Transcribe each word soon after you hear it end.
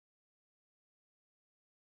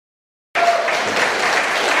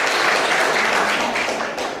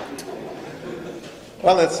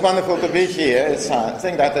Well, it's wonderful to be here. I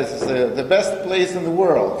think that is the best place in the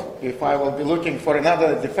world. If I will be looking for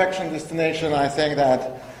another defection destination, I think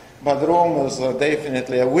that Bodrum is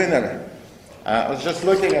definitely a winner. I was just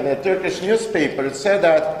looking at a Turkish newspaper. It said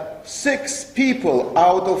that 6 people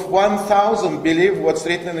out of 1,000 believe what's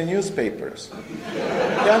written in the newspapers.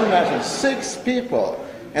 Can you imagine? 6 people.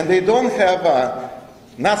 And they don't have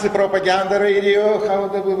Nazi propaganda radio, how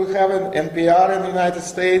do we have an NPR in the United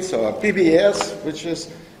States, or PBS, which is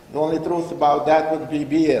the only truth about that would be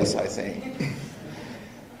BS, I think.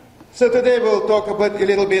 So today we'll talk about a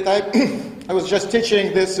little bit. I was just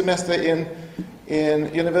teaching this semester in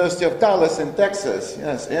University of Dallas in Texas,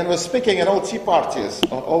 yes, and was speaking at all tea parties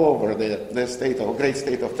all over the state, or great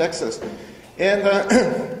state of Texas. And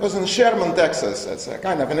it was in Sherman, Texas. It's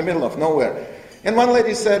kind of in the middle of nowhere. And one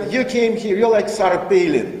lady said, "You came here, you're like Sarah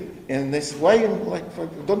Palin." And they said, "Why you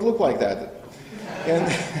don't look like that?"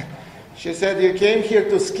 And she said, "You came here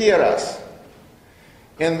to scare us."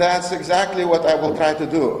 And that's exactly what I will try to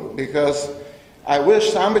do, because I wish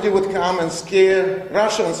somebody would come and scare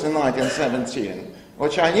Russians in 1917, or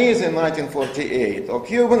Chinese in 1948, or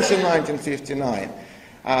Cubans in 1959.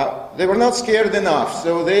 They were not scared enough,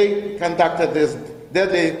 so they conducted this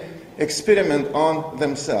deadly experiment on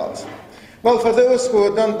themselves. Well, for those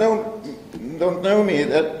who don't know me,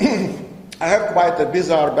 that I have quite a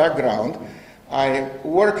bizarre background. I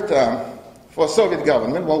worked for Soviet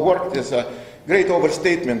government. Well, worked is a great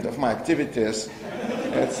overstatement of my activities.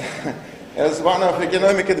 As one of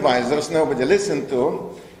economic advisors nobody listened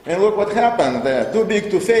to. And look what happened. Too big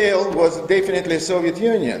to fail was definitely Soviet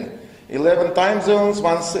Union. 11 time zones,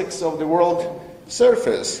 1/6 of the world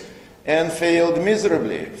surface, and failed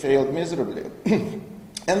miserably.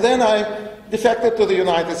 And then I defected to the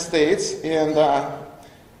United States, and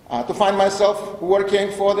to find myself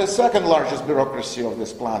working for the second largest bureaucracy of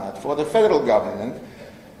this planet, for the federal government,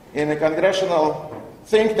 in a congressional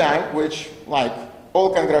think tank, which, like all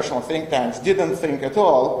congressional think tanks, didn't think at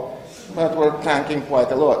all, but were thinking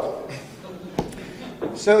quite a lot.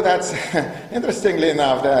 So that's, interestingly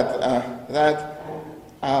enough, that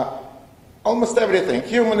almost everything,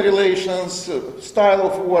 human relations, style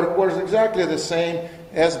of work, was exactly the same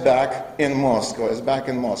as back in Moscow,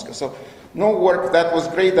 So no work, that was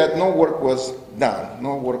great that no work was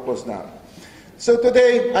done. So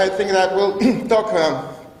today I think that we'll talk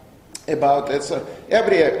about,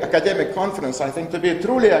 every academic conference, I think, to be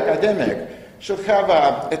truly academic, should have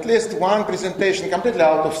at least one presentation completely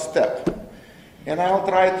out of step. And I'll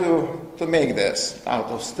try to make this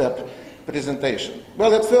out of step presentation.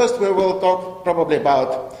 Well, at first we will talk probably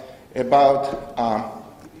about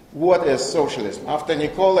what is socialism. After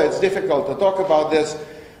Nicola, it's difficult to talk about this,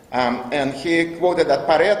 and he quoted that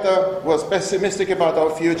Pareto was pessimistic about our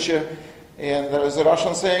future, and there is a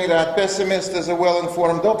Russian saying that pessimist is a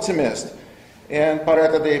well-informed optimist, and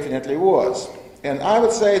Pareto definitely was. And I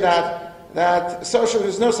would say that socialism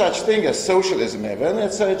is no such thing as socialism even,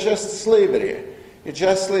 it's just slavery. It's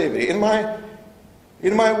just slavery. In my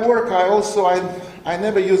work, I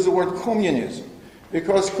never use the word communism,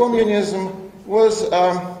 because communism was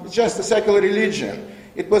just a secular religion.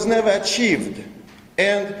 It was never achieved.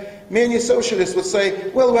 And many socialists would say,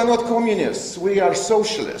 well, we're not communists, we are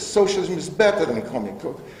socialists. Socialism is better than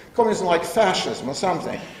communism. Communism like fascism or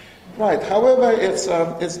something. Right, however, it's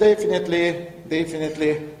definitely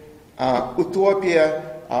utopia.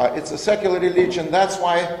 It's a secular religion. That's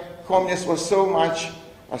why communists were so much,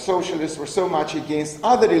 socialists were so much against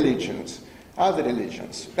other religions.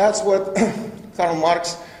 That's what Karl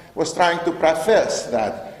Marx was trying to profess,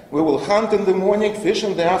 that we will hunt in the morning, fish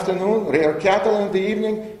in the afternoon, rear cattle in the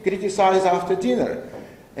evening, criticize after dinner.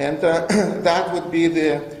 And that would be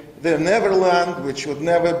the Neverland which would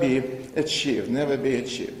never be achieved. Murray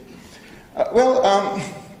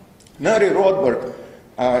Rothbard,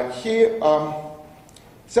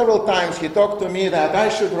 several times he talked to me that I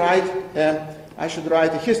should write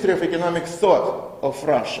a history of economic thought of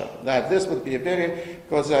Russia. That this would be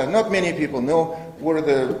because not many people know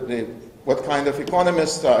what kind of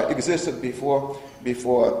economists existed before the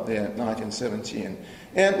 1917.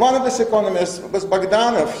 And one of these economists was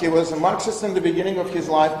Bogdanov. He was a Marxist in the beginning of his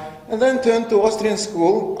life, and then turned to Austrian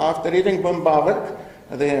school after reading von Bauwerk,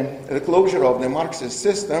 the closure of the Marxist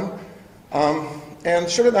system. And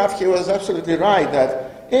sure enough, he was absolutely right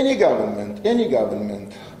that any government,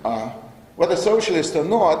 whether socialist or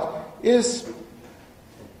not, is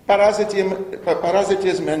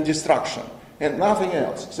parasitism and destruction, and nothing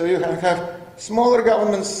else. So you can have smaller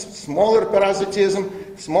governments, smaller parasitism,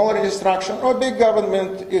 smaller destruction, or big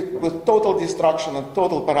government with total destruction and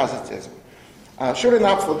total parasitism. Sure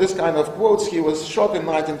enough, for this kind of quotes, he was shot in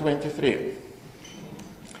 1923.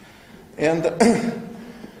 And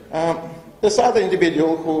this other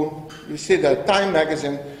individual who you see that Time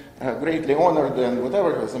magazine greatly honored and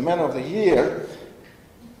whatever, was the Man of the Year,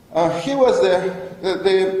 he was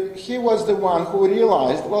the one who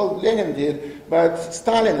realized, well, Lenin did, but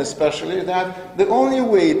Stalin especially, that the only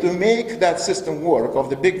way to make that system work of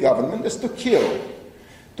the big government is to kill.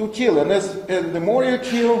 To kill, and the more you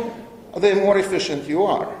kill, the more efficient you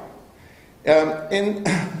are.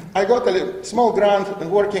 I got a small grant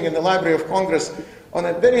and working in the Library of Congress on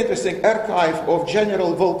a very interesting archive of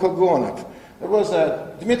General Volkogonov. There was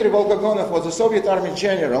Dmitry Volkogonov was a Soviet Army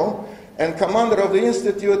general and commander of the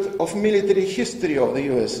Institute of Military History of the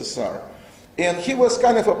USSR. And he was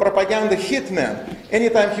kind of a propaganda hitman.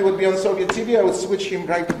 Anytime he would be on Soviet TV, I would switch him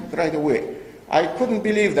right away. I couldn't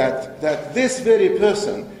believe that this very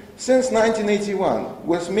person, since 1981,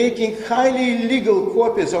 was making highly illegal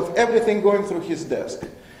copies of everything going through his desk.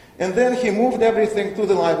 And then he moved everything to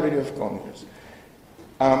the Library of Congress.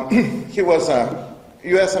 He was a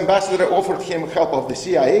US ambassador, offered him help of the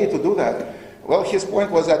CIA to do that. Well, his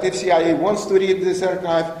point was that if CIA wants to read this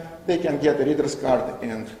archive, they can get a reader's card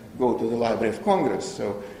and go to the Library of Congress.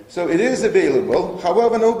 So it is available.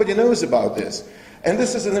 However, nobody knows about this. And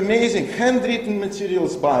this is an amazing handwritten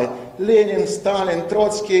materials by Lenin, Stalin,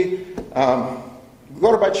 Trotsky,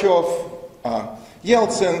 Gorbachev,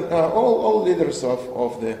 Yeltsin, all leaders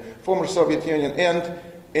of the former Soviet Union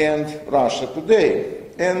and Russia today.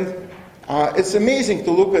 And it's amazing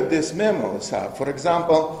to look at these memos. For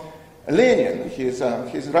example, Lenin, he's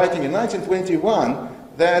writing in 1921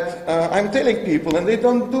 that I'm telling people and they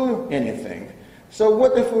don't do anything. So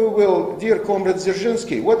what if we will, dear Comrade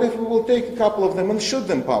Dzerzhinsky, what if we will take a couple of them and shoot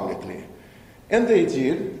them publicly? And they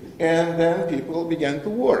did, and then people began to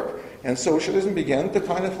work. And socialism began to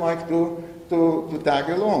kind of like to tag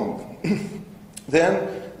along. Then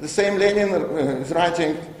the same Lenin is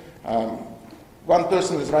writing, one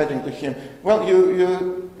person is writing to him, well,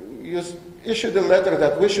 you issued a letter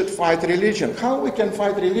that we should fight religion. How we can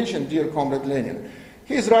fight religion, dear Comrade Lenin?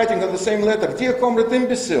 He's writing on the same letter, dear Comrade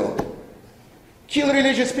Imbecile, kill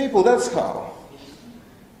religious people, that's how.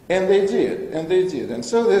 And they did, and they did. And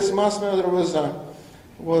so this mass murder was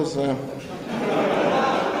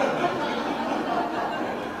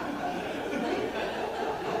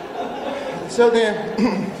so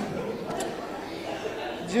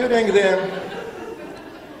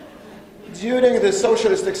during the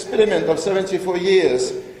socialist experiment of 74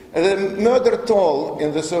 years, the murder toll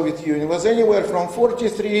in the Soviet Union was anywhere from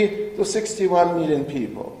 43 to 61 million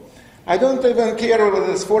people. I don't even care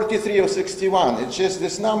whether it's 43 or 61. It's just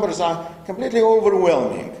these numbers are completely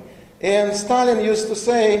overwhelming. And Stalin used to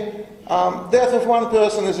say, death of one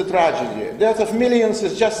person is a tragedy. Death of millions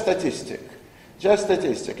is just statistic. Just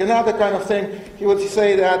statistic. Another kind of thing, he would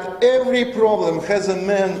say that every problem has a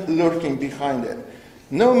man lurking behind it.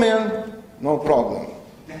 No man, no problem.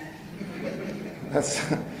 That's,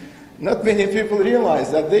 not many people realize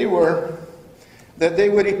that they were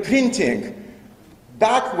reprinting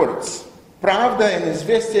backwards Pravda and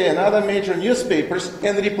Izvestia and other major newspapers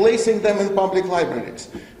and replacing them in public libraries.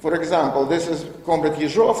 For example, this is Comrade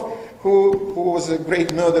Yezhov, who was a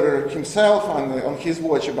great murderer himself. On his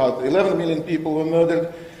watch, about 11 million people were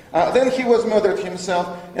murdered. Then he was murdered himself,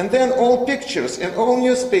 and then all pictures and all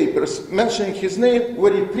newspapers mentioning his name were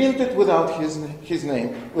reprinted without his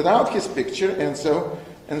name, without his picture, and so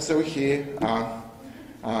he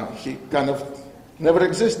kind of never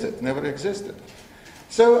existed.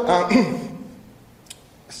 So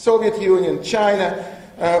Soviet Union, China,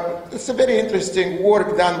 it's a very interesting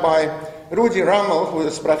work done by Rudy Rummel, who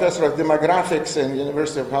is professor of demographics in the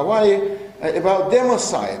University of Hawaii, about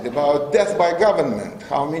democide, about death by government,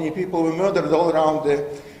 how many people were murdered all around the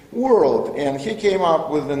world. And he came up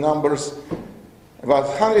with the numbers, about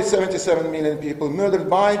 177 million people murdered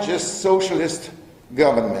by just socialist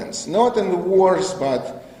governments. Not in the wars,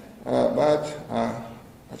 but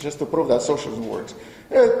just to prove that socialism works.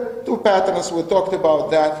 Two patterns, we talked about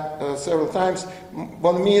that several times.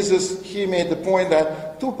 Von Mises, he made the point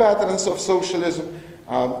that two patterns of socialism.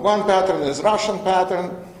 One pattern is Russian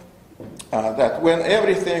pattern, that when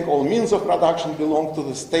everything, all means of production belong to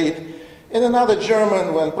the state. And another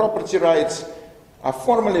German, when property rights are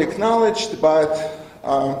formally acknowledged but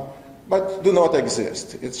do not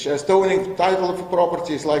exist. It's just owning title of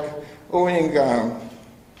property is like owning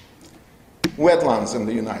wetlands in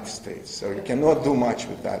the United States. So you cannot do much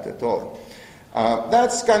with that at all.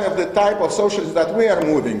 That's kind of the type of socialism that we are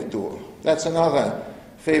moving to. That's another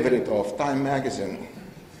favorite of Time magazine.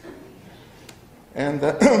 And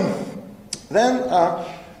then,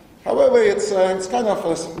 however, it's kind of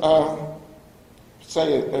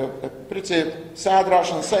say, a pretty sad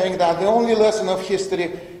Russian saying that the only lesson of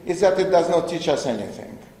history is that it does not teach us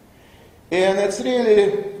anything. And it's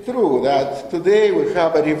really true that today we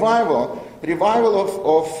have a revival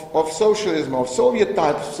of socialism, of Soviet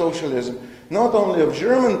type of socialism, not only of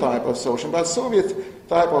German type of socialism, but Soviet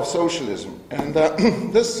type of socialism. And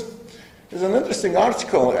this is an interesting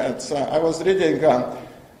article. I was reading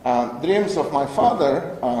Dreams of My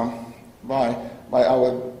Father by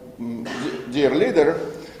our dear leader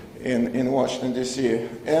in Washington, D.C.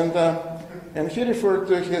 And he referred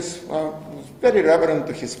to his, very reverent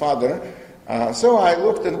to his father. So I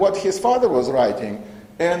looked at what his father was writing.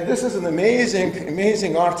 And this is an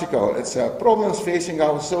amazing article. It's Problems Facing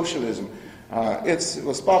Our Socialism. It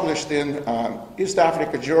was published in East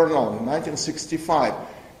Africa Journal in 1965,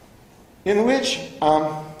 in which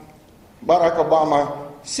Barack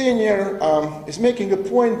Obama Sr. Is making a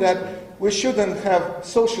point that we shouldn't have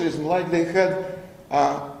socialism like they had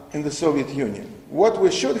in the Soviet Union. What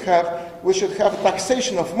we should have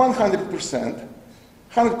taxation of 100%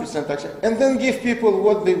 taxation, and then give people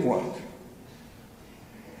what they want.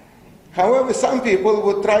 However, some people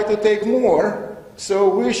would try to take more, so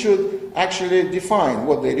we should actually define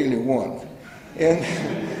what they really want. And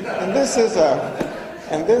this is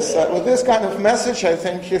with this kind of message, I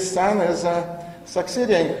think his son is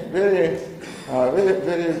succeeding very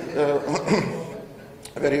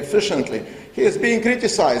efficiently. He is being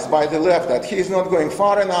criticized by the left that he is not going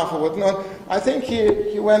far enough or whatnot. I think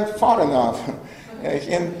he went far enough.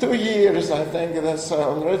 In 2 years, I think that's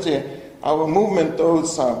already our movement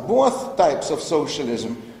towards both types of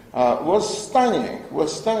socialism was stunning.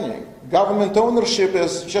 Government ownership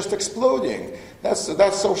is just exploding. That's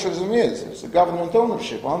socialism is. It's government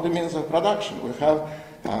ownership on the means of production. We have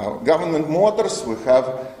government motors. We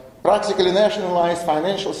have practically nationalized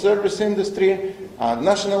financial service industry,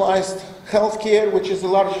 nationalized healthcare, which is the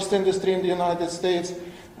largest industry in the United States.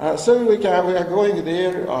 So we are going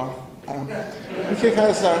there. He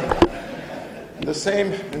has in the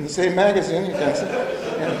same magazine, you can see,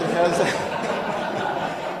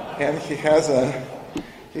 and he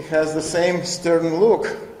has the same stern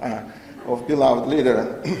look of beloved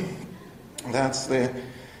leader. That's you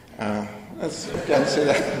can see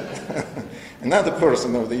that. Another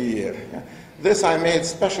person of the year. This I made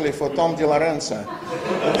specially for Tom De Lorenzo.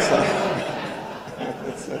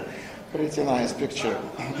 It's a pretty nice picture.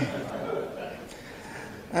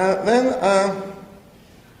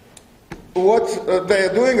 What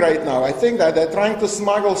they're doing right now, I think that they're trying to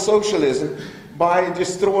smuggle socialism by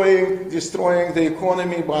destroying the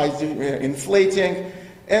economy, by inflating,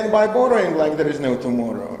 and by borrowing like there is no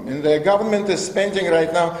tomorrow. I mean, the government is spending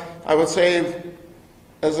right now, I would say,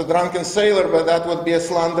 as a drunken sailor, but that would be a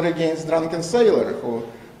slander against drunken sailor who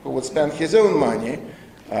would spend his own money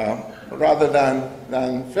rather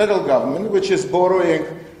than federal government, which is borrowing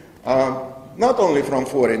not only from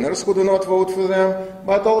foreigners who do not vote for them,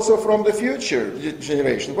 but also from the future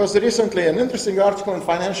generation. There was recently an interesting article in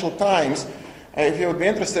Financial Times. If you would be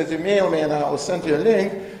interested, email me and I will send you a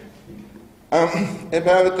link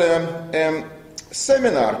about a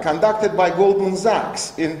seminar conducted by Goldman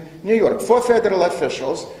Sachs in New York for federal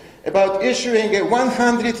officials about issuing a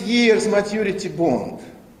 100 years maturity bond.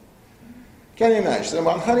 Can you imagine? A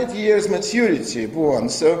 100 years maturity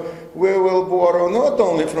bond. So we will borrow not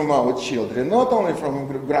only from our children, not only from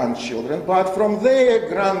grandchildren, but from their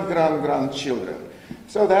grandchildren.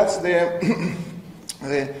 So that's it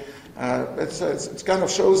kind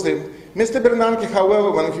of shows the... Mr. Bernanke,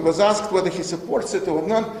 however, when he was asked whether he supports it or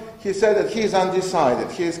not, he said that he is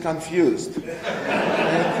undecided, he is confused.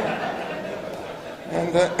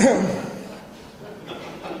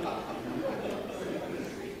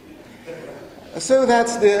 So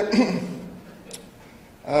that's the...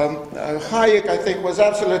 Hayek, I think, was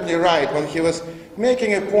absolutely right when he was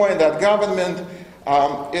making a point that government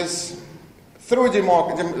is, through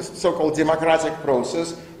so-called democratic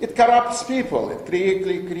process, it corrupts people, it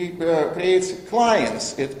creates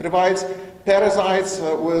clients, it provides parasites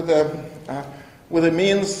with the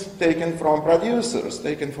means taken from producers,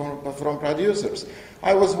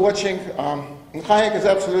 I was watching, and Hayek is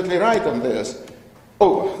absolutely right on this.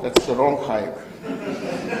 Oh, that's the wrong Hayek.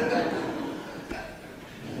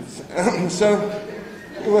 So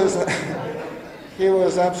he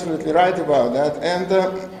was absolutely right about that. And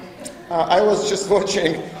I was just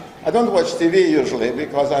watching. I don't watch TV usually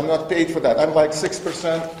because I'm not paid for that. I'm like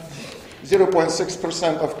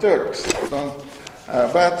 0.6% of Turks.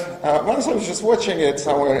 But once I was just watching it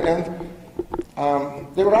somewhere, and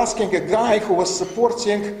they were asking a guy who was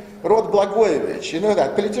supporting Rod Blagojevich. You know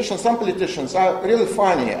that some politicians are really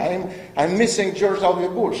funny. I'm missing George W.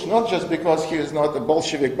 Bush, not just because he is not a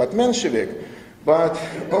Bolshevik but Menshevik, but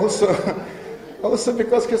also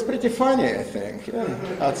because he's pretty funny, I think. Yeah,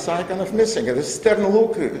 that's kind of missing it. This stern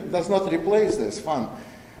look does not replace this fun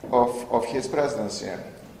of his presidency.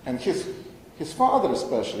 And his father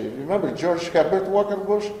especially, remember George Herbert Walker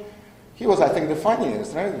Bush? He was, I think, the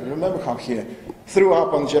funniest, right? Remember how he threw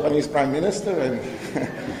up on Japanese prime minister and,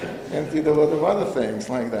 and did a lot of other things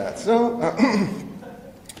like that. So,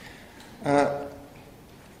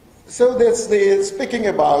 so that's speaking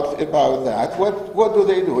about that. What do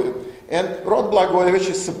they do? And Rod Blagojevich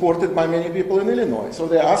is supported by many people in Illinois. So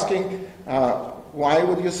they're asking, why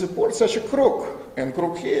would you support such a crook? And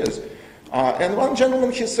crook he is. And one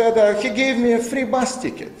gentleman, he said, he gave me a free bus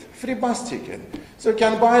ticket. So you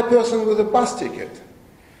can buy a person with a bus ticket.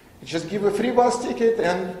 You just give a free bus ticket,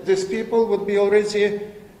 and these people would be already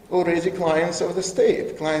clients of the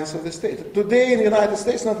state. Today in the United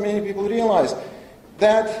States, not many people realize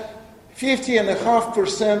that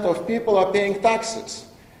 50.5% of people are paying taxes.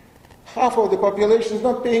 Half of the population is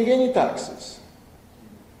not paying any taxes.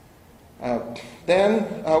 They're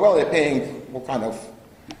paying what kind of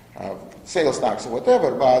sales tax or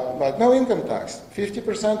whatever, but no income tax.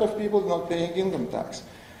 50% of people not paying income tax.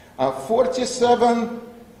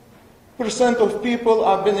 47% of people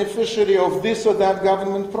are beneficiary of this or that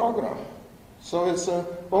government program. So it's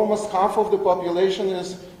almost half of the population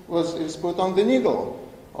is put on the needle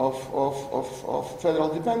of federal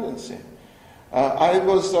dependency. I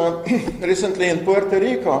was recently in Puerto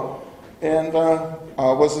Rico, and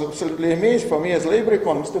was absolutely amazed for me as labor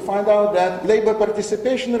economist to find out that labor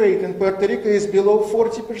participation rate in Puerto Rico is below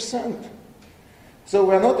 40%. So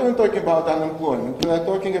we're not even talking about unemployment. We're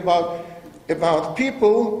talking about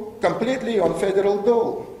people completely on federal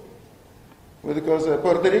dole. Because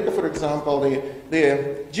Puerto Rico, for example, the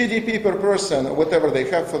GDP per person, or whatever they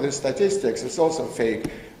have for the statistics, is also fake.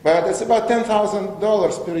 But it's about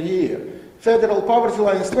 $10,000 per year. Federal poverty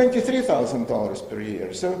line is $23,000 per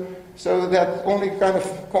year. So that only kind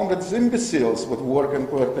of comrades imbeciles would work in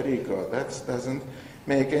Puerto Rico. That doesn't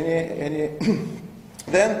make any.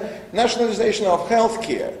 Then nationalization of health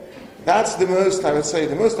care. That's the most, I would say,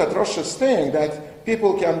 the most atrocious thing that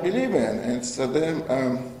people can believe in. And so then,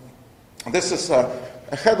 this is a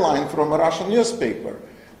headline from a Russian newspaper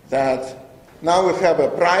that now we have a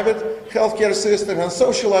private healthcare system and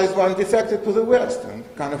socialized one defected to the West and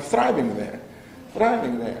kind of thriving there.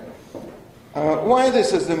 Why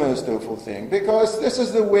this is the most awful thing? Because this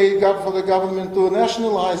is the way for the government to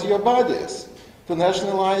nationalize your bodies, to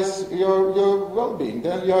nationalize your well-being.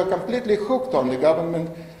 Then you are completely hooked on the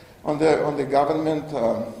government, on the government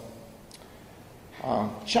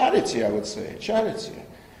charity, I would say, charity.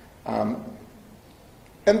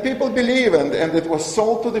 And people believe, and it was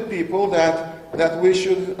sold to the people that we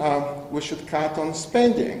should cut on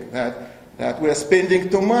spending, that we are spending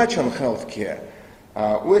too much on health care,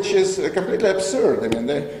 which is completely absurd. I mean,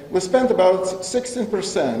 we spend about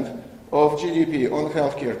 16% of GDP on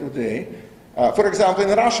health care today. For example,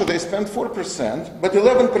 in Russia they spend 4%, but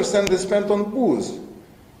 11% they spend on booze.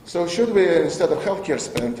 So should we, instead of health care,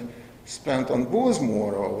 spend on booze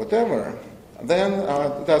more or whatever? Then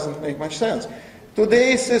it doesn't make much sense.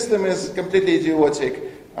 Today's system is completely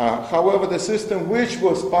idiotic. However, the system which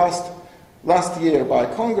was passed last year by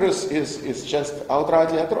Congress is just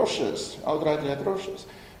outrightly atrocious.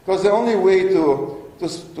 Because the only way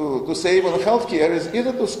to save on healthcare is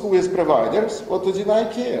either to squeeze providers or to deny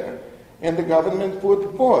care. And the government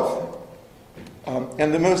put both.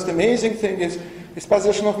 And the most amazing thing is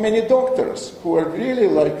position of many doctors who are really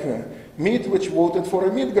like meat which voted for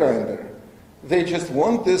a meat grinder. They just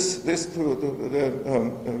want this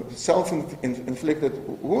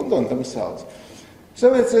self-inflicted wound on themselves.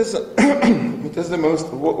 So it is the most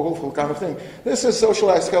awful kind of thing. This is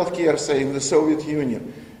socialized healthcare, say, in the Soviet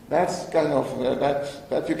Union. That's kind of,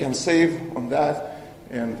 that you can save on that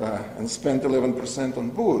and spend 11%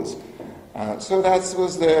 on booze. So that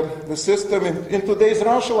was the system. In today's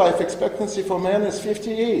Russia, life expectancy for men is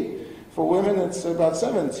 58. For women, it's about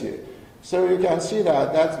 70. So you can see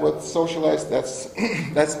that's what socialized,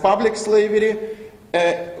 that's public slavery,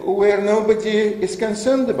 where nobody is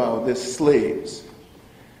concerned about these slaves.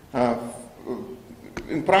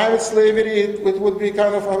 In private slavery, it would be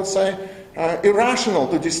kind of, I would say, irrational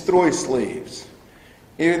to destroy slaves.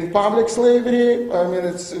 In public slavery, I mean,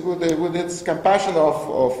 it's with its compassion of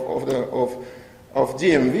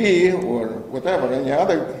DMV or whatever, any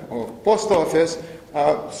other, or post office,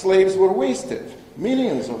 slaves were wasted.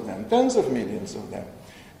 Millions of them, tens of millions of them.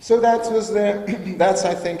 So that was that's,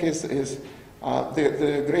 I think, is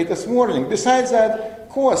the greatest warning. Besides that,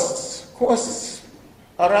 costs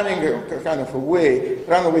are running a kind of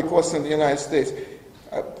runaway costs in the United States.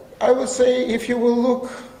 I would say, if you will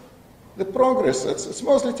look the progress, it's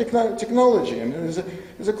mostly technology. I mean,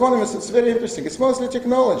 as economists, it's very interesting. It's mostly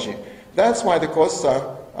technology. That's why the costs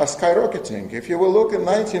are skyrocketing. If you will look in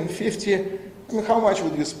 1950, I mean, how much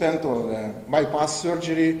would you spend on bypass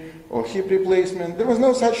surgery or hip replacement? There was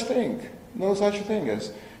no such thing. No such thing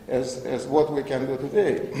as what we can do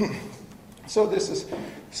today. So this is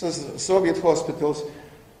Soviet hospitals.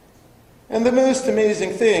 And the most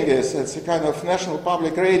amazing thing is it's a kind of National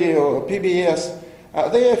Public Radio, or PBS.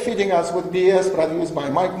 They are feeding us with BS produced by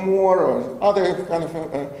Mike Moore or other kind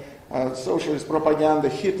of socialist propaganda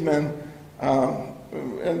hitmen.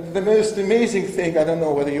 And the most amazing thing, I don't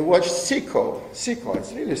know whether you watch Sicko.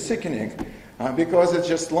 It's really sickening because it's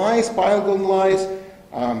just lies, piled on lies.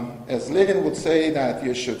 As Lenin would say, that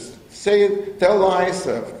you should tell lies,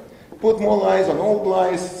 put more lies on old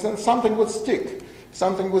lies, something would stick.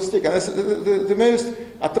 Something would stick. And the most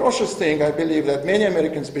atrocious thing, I believe, that many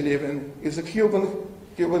Americans believe in is the Cuban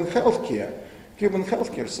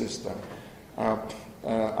healthcare system.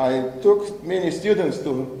 I took many students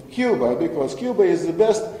to Cuba because Cuba is the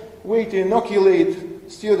best way to inoculate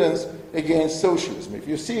students against socialism. If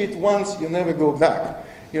you see it once, you never go back.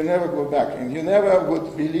 You never go back, and you never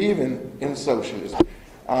would believe in socialism.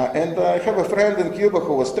 And I have a friend in Cuba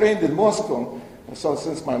who was trained in Moscow, so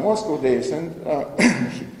since my Moscow days, and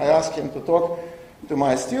I asked him to talk to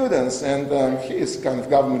my students, and he is kind of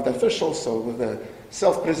government official, so with a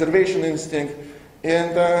self-preservation instinct.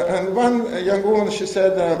 And one young woman, she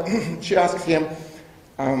said, she asked him,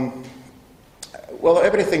 well,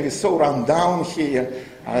 everything is so run down here,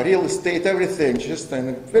 real estate, everything, just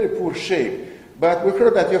in very poor shape. But we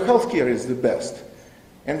heard that your healthcare is the best.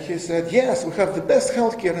 And he said, yes, we have the best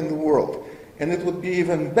healthcare in the world. And it would be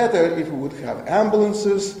even better if we would have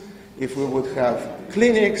ambulances, if we would have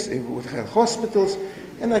clinics, if we would have hospitals,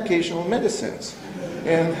 and occasional medicines.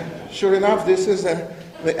 And sure enough, this is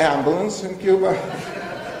the ambulance in Cuba.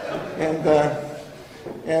 And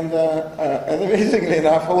amazingly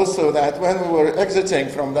enough, also that when we were exiting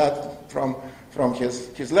from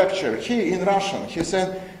his lecture, he, in Russian, he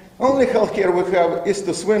said, only healthcare we have is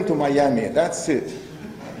to swim to Miami. That's it.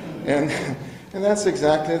 And that's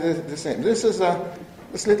exactly the same. This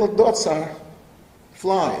little dots are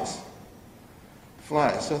flies.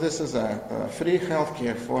 So this is a free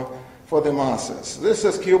healthcare for the masses. This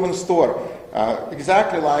is Cuban store,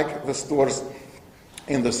 exactly like the stores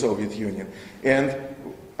in the Soviet Union. And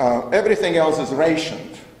everything else is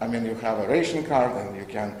rationed. I mean, you have a ration card and you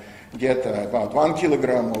can get about 1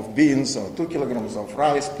 kilogram of beans or 2 kilograms of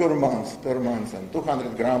rice per month, and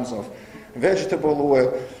 200 grams of vegetable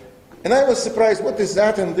oil. And I was surprised, what is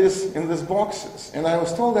that in these boxes? And I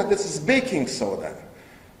was told that this is baking soda.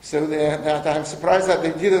 So that I'm surprised that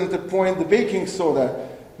they didn't appoint the baking soda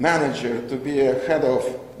manager to be a head of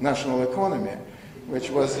national economy, which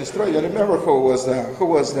was destroyed. You remember who was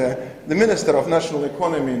the minister of national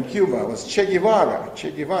economy in Cuba? It was Che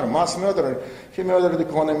Guevara, mass murderer. He murdered the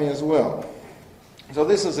economy as well. So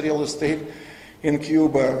this is real estate in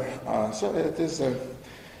Cuba. So it is.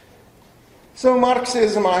 So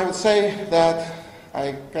Marxism, I would say that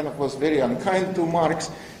I kind of was very unkind to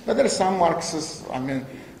Marx, but there are some Marxists. I mean,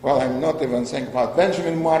 well, I'm not even saying about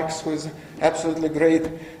Benjamin Marx, who is absolutely great,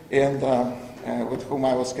 and with whom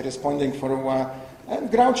I was corresponding for a while.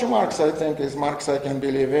 And Groucho Marx, I think, is Marx I can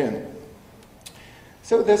believe in.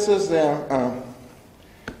 So this is the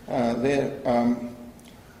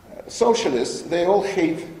socialists. They all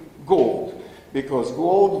hate gold, because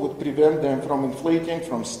gold would prevent them from inflating,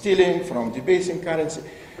 from stealing, from debasing currency.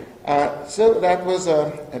 So that was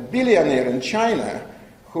a billionaire in China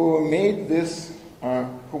who made this,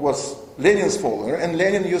 who was Lenin's follower, and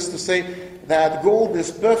Lenin used to say that gold is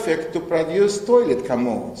perfect to produce toilet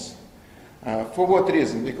commodes. For what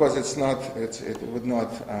reason? Because it would not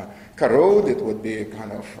corrode, it would be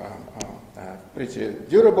kind of pretty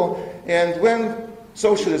durable, and when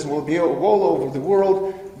socialism will be all over the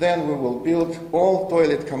world, then we will build all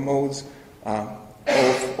toilet commodes of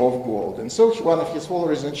gold. And so one of his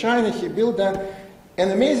followers in China, he built that,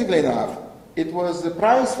 and amazingly enough, it was the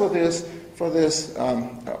price for this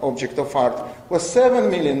object of art was $7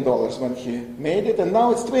 million when he made it, and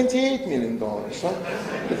now it's $28 million. So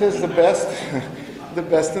it is the best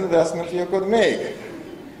investment you could make.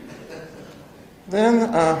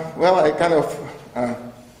 Then, well, I kind of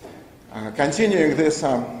continuing this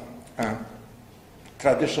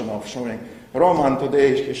tradition of showing Roman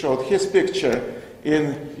today. He showed his picture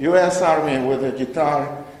in U.S. Army with a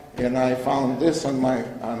guitar and I found this on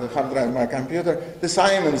the hard drive of my computer. This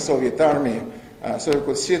I am in the Soviet Army, so you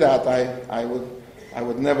could see that I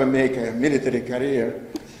would never make a military career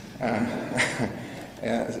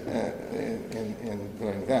in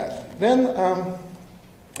doing that. Then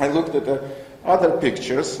I looked at the other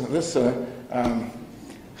pictures. This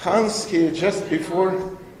Hans, he just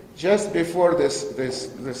before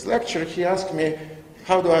this lecture, he asked me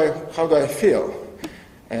how do I feel,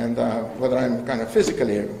 and whether I'm kind of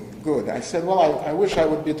physically good. I said, well, I wish I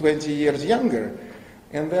would be 20 years younger.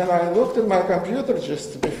 And then I looked at my computer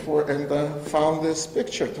just before and found this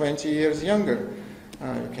picture, 20 years younger.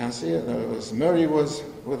 You can see it. Murray was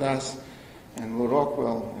with us, and Lou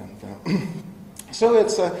Rockwell. And so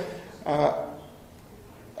it's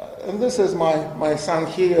and this is my son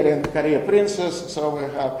here in Korea Princess. So we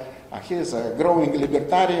have he's a growing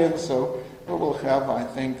libertarian. So we will have, I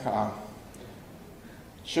think,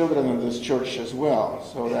 children in this church as well.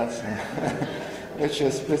 So that's which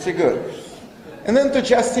is pretty good. And then to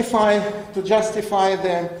justify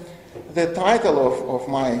the title of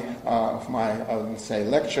my I wouldn't say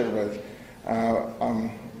lecture, but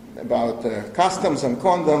about customs and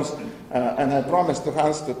condoms, and I promised to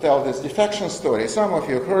Hans to tell this defection story. Some of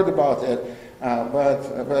you heard about it,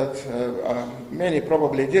 but many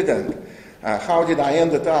probably didn't. How did I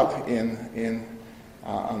end up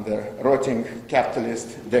on the rotting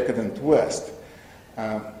capitalist decadent West?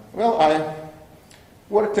 Well, I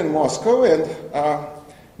worked in Moscow, and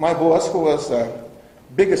my boss, who was the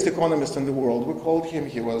biggest economist in the world, we called him,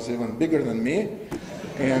 he was even bigger than me,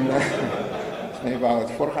 and maybe about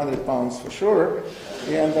 400 pounds for sure,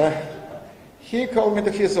 and he called me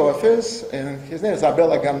to his office, and his name is Abel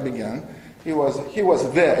Agambegan. He was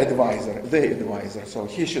the advisor, so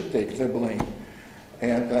he should take the blame.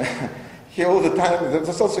 And he all the time,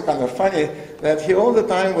 that's also kind of funny, that he all the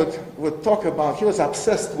time would talk about, he was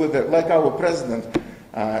obsessed with it, like our president,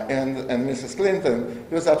 and Mrs. Clinton,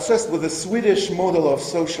 he was obsessed with the Swedish model of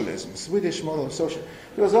socialism.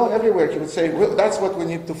 He was all everywhere. He would say, well, that's what we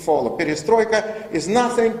need to follow. Perestroika is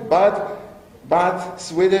nothing but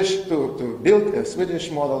Swedish, to build a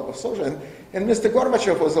Swedish model of socialism. And Mr.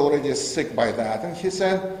 Gorbachev was already sick by that. And he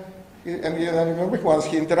said, and I remember once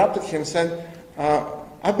he interrupted him and said,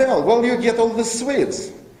 Abel, well, you get all the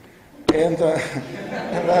Swedes. And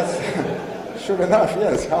that's, sure enough,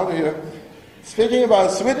 yes, how do you... Speaking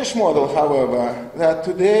about Swedish model, however, that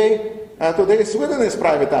today Sweden is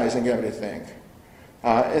privatizing everything.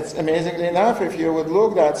 It's amazingly enough, if you would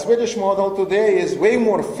look, that Swedish model today is way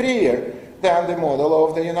more freer than the model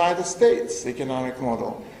of the United States economic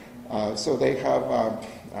model. So they have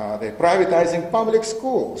they're privatizing public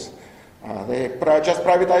schools. They just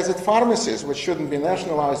privatized pharmacies, which shouldn't be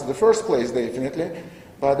nationalized in the first place, definitely.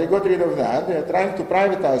 But they got rid of that. They're trying to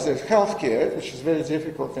privatize healthcare, which is a very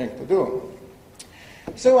difficult thing to do.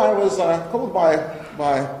 So I was called by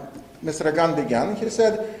Mr. Agambegan. He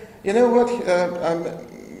said, you know what,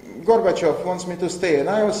 Gorbachev wants me to stay, and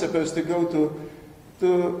I was supposed to go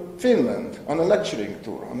to Finland on a lecturing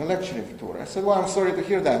tour. I said, well, I'm sorry to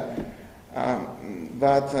hear that.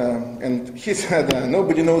 And he said,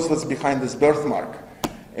 nobody knows what's behind this birthmark.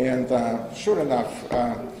 And sure enough,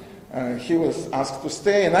 he was asked to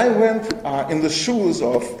stay, and I went in the shoes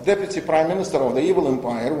of Deputy Prime Minister of the evil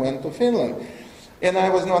empire, went to Finland. And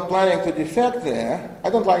I was not planning to defect there.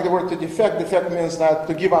 I don't like the word to defect. Defect means that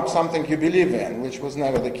to give up something you believe in, which was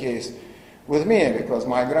never the case with me, because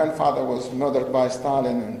my grandfather was murdered by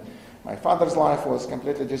Stalin, and my father's life was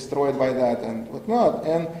completely destroyed by that and whatnot.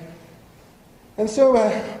 And so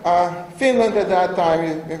Finland at that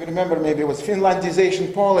time, you remember maybe it was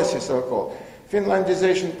Finlandization policy, so-called.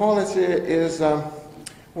 Finlandization policy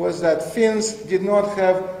was that Finns did not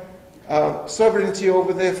have sovereignty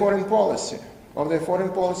over their foreign policy. Of their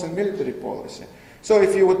foreign policy and military policy. So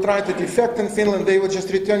if you would try to defect in Finland, they would just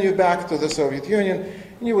return you back to the Soviet Union,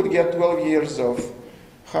 and you would get 12 years of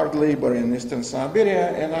hard labor in Eastern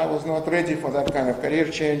Siberia, and I was not ready for that kind of career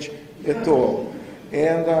change at all.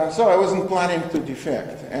 And so I wasn't planning to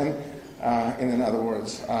defect, and in other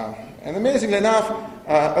words. And amazingly enough,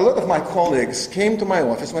 a lot of my colleagues came to my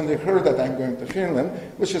office when they heard that I'm going to Finland,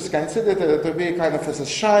 which is considered to be kind of as a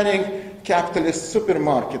shining capitalist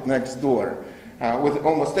supermarket next door. With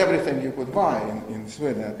almost everything you could buy in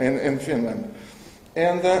Sweden, in Finland.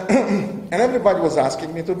 And everybody was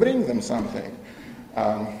asking me to bring them something.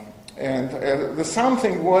 And the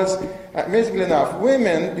something was, amazingly enough,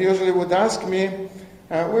 women usually would ask me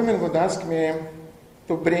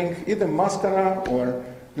to bring either mascara or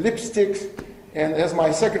lipsticks, and as my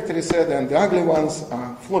secretary said, and the ugly ones,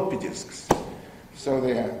 floppy disks. So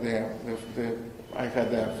I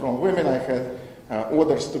had from women, I had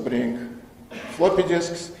orders to bring floppy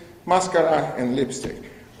disks, mascara, and lipstick.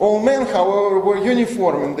 All men, however, were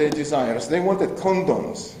uniform in their desires. They wanted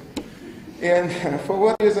condoms. And for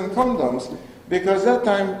what reason condoms? Because that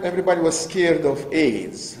time everybody was scared of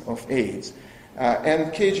AIDS.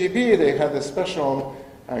 And KGB, they had a special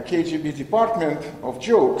KGB department of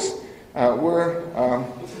jokes, were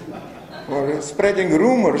spreading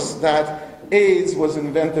rumors that AIDS was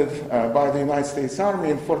invented by the United States Army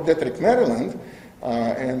in Fort Detrick, Maryland,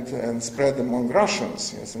 and spread among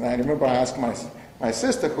Russians. Yes, and I remember I asked my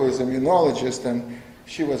sister, who is an immunologist, and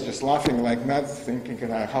she was just laughing like mad, thinking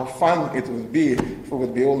how fun it would be if we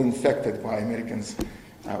would be all infected by Americans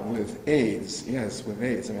with AIDS. Yes, with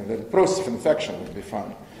AIDS. I mean, the process of infection would be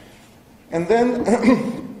fun. And then,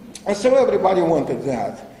 so everybody wanted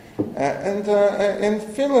that. And in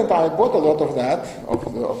Finland, I bought a lot of that,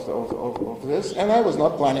 of this, and I was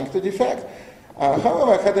not planning to defect.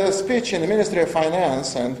 However, I had a speech in the Ministry of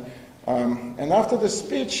Finance, and after the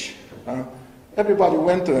speech, everybody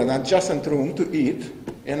went to an adjacent room to eat,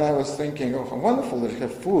 and I was thinking, oh, how wonderful, they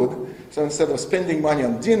have food. So instead of spending money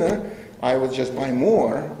on dinner, I would just buy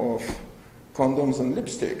more of condoms and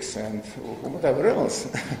lipsticks and whatever else.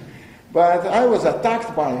 But I was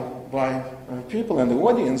attacked by people in the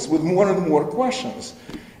audience with more and more questions.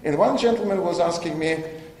 And one gentleman was asking me,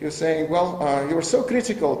 he was saying, well, you're so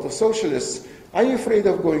critical to socialists, are you afraid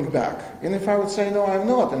of going back? And if I would say, no, I'm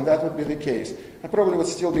not, and that would be the case, I probably would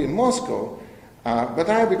still be in Moscow.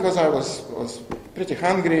 But because I was pretty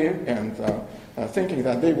hungry and thinking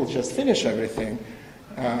that they will just finish everything,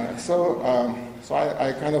 so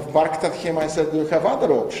I kind of barked at him. I said, do you have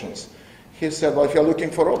other options? He said, well, if you're looking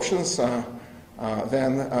for options,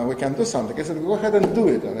 then we can do something. I said, go ahead and do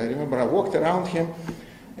it. And I remember I walked around him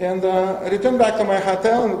and returned back to my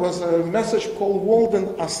hotel, and it was a message called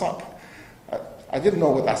Walden Asap. I didn't know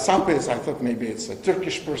what Asap is. I thought maybe it's a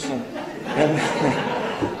Turkish person.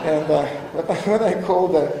 But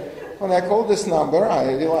when I called this number,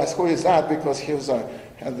 I realized who is that, because he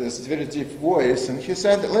had this very deep voice, and he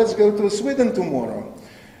said, let's go to Sweden tomorrow.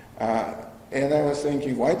 And I was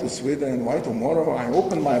thinking, why to Sweden? Why tomorrow? I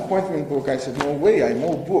opened my appointment book. I said, no way, I'm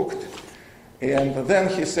all booked. And then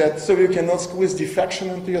he said, so you cannot squeeze defection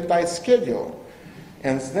into your tight schedule.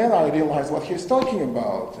 And then I realized what he's talking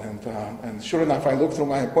about. And sure enough, I looked through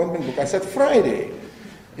my appointment book. I said, Friday.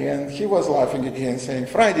 And he was laughing again, saying,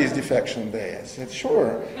 Friday is defection day. I said,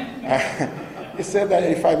 sure. He said that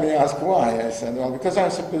if I may ask why. I said, well, because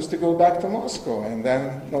I'm supposed to go back to Moscow, and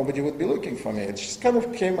then nobody would be looking for me. It just kind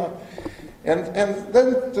of came up. And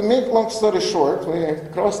then, to make long story short, we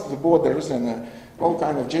crossed the borders in all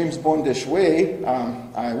kind of James Bondish way.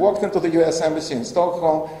 I walked into the U.S. Embassy in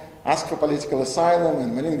Stockholm, asked for political asylum,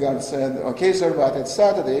 and Malingard said, okay, sir, but it's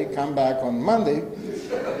Saturday, come back on Monday.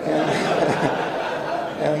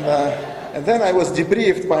 And then I was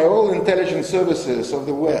debriefed by all intelligence services of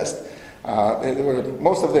the West.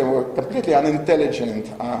 Most of them were completely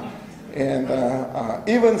unintelligent. And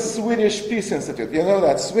even Swedish Peace Institute, you know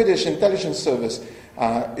that Swedish intelligence service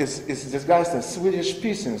is disguised as Swedish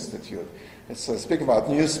Peace Institute. It's speaking about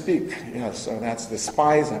Newspeak, so that's the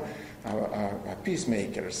spies,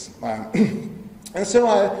 peacemakers. And so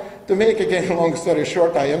to make again a long story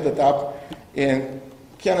short, I ended up in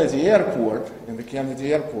Kennedy Airport,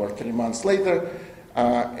 3 months later,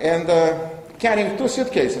 and carrying 2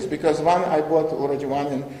 suitcases, because one I bought already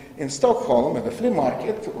one in Stockholm at the flea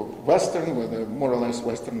market, Western, more or less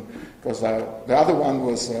Western, because the other one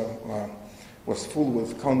was full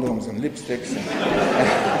with condoms and lipsticks,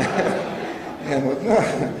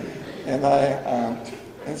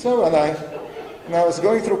 and so when I was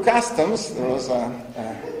going through customs, there was a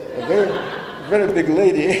very, very big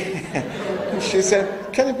lady. She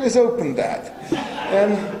said, can you please open that?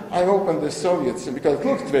 And I opened the Soviets, because it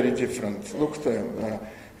looked very different, looked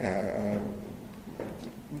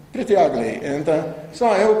pretty ugly. And so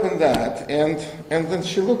I opened that, and then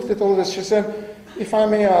she looked at all this. She said, if I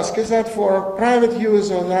may ask, is that for private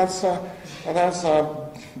use, or that's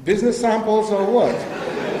business samples, or what?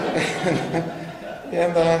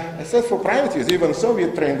 And I said, for private use. Even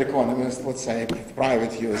Soviet-trained economists would say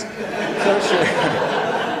private use. So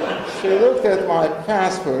she looked at my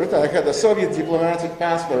passport. I had a Soviet diplomatic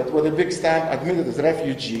passport with a big stamp, admitted as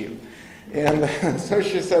refugee. And so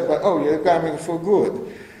she said, oh, you're coming for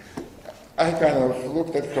good. I kind of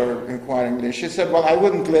looked at her inquiringly. She said, well, I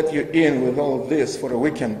wouldn't let you in with all of this for a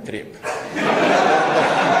weekend trip.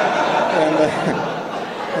 And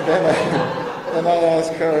then I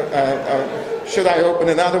asked her, should I open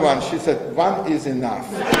another one? She said, one is enough.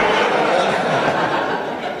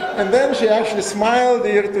 And then she actually smiled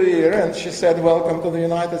ear to ear, and she said, "Welcome to the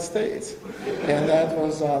United States." And that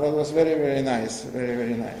was very, very nice, very,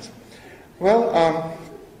 very nice. Well,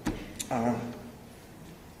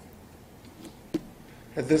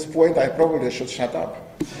 at this point, I probably should shut up.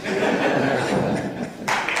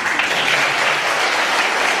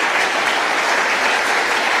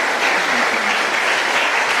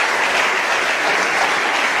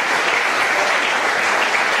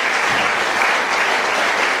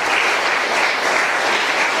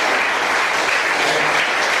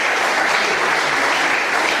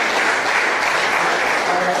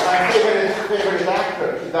 Favorite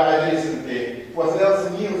actor, he died recently, was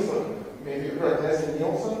Leslie Nielsen. Maybe you heard Leslie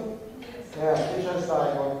Nielsen? Yeah, he just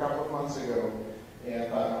died a couple of months ago.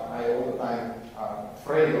 And I all the time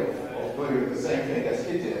afraid of doing the same thing as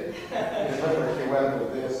he did. Remember, he went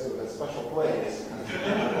with this to a special place.